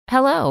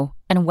Hello,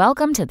 and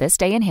welcome to This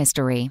Day in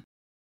History.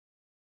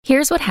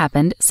 Here's what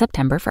happened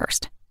September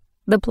 1st.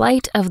 The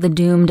plight of the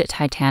doomed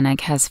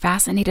Titanic has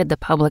fascinated the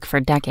public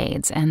for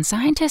decades, and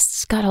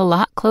scientists got a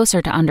lot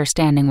closer to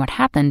understanding what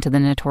happened to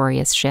the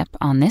notorious ship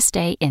on this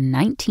day in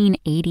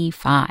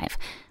 1985,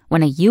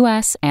 when a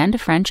U.S. and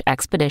French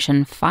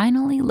expedition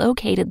finally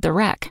located the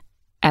wreck.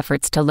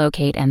 Efforts to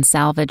locate and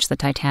salvage the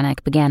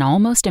Titanic began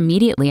almost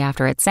immediately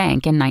after it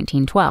sank in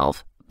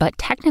 1912. But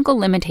technical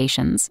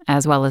limitations,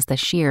 as well as the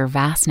sheer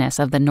vastness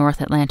of the North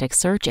Atlantic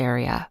search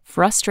area,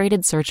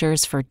 frustrated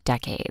searchers for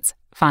decades.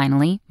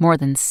 Finally, more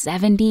than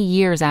 70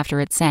 years after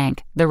it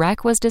sank, the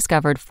wreck was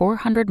discovered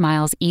 400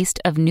 miles east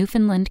of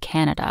Newfoundland,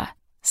 Canada,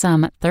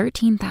 some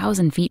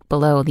 13,000 feet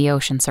below the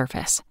ocean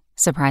surface.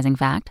 Surprising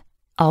fact,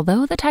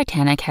 although the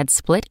Titanic had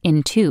split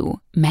in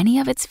two, many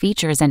of its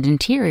features and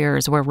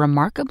interiors were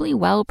remarkably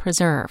well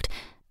preserved.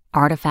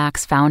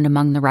 Artifacts found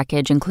among the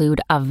wreckage include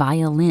a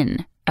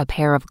violin, a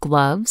pair of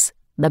gloves,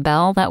 the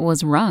bell that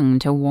was rung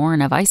to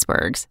warn of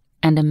icebergs,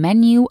 and a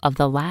menu of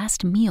the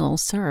last meal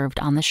served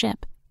on the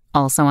ship.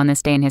 Also on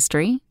this day in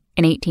history,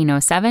 in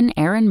 1807,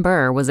 Aaron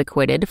Burr was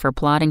acquitted for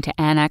plotting to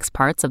annex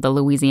parts of the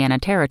Louisiana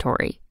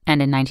Territory,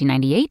 and in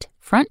 1998,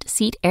 front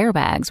seat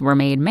airbags were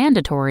made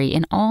mandatory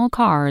in all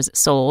cars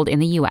sold in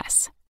the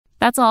U.S.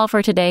 That's all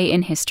for today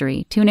in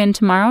history. Tune in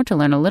tomorrow to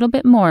learn a little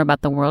bit more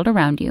about the world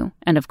around you,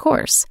 and of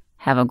course,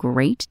 have a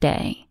great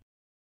day.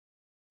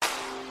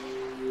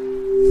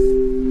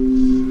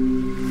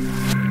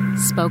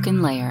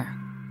 Spoken Layer.